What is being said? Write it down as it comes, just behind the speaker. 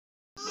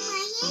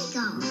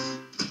go.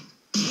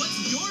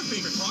 What's your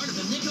favorite part of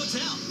the Nick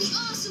Hotel? The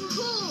awesome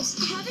pools.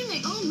 Having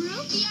my own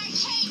room. The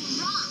arcade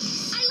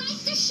rocks. I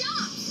like the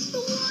shops.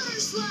 The water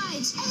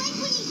slides. I like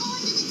when you go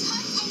into the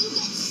tub and you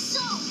get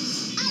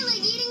soaked. I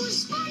like eating with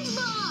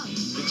SpongeBob.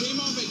 We came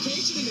on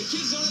vacation and the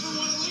kids don't ever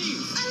want to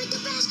leave. I like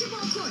the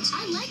basketball courts.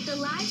 I like the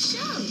live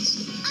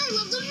shows. I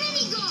love the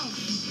mini golf.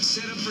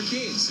 Set up for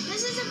kids.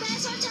 This is the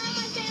best hotel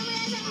my family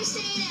has ever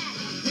stayed at.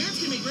 Parents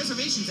can make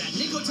reservations at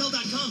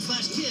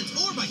nickhotel.com/kids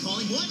or by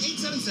calling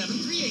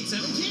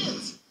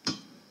 1-877-387-KIDS.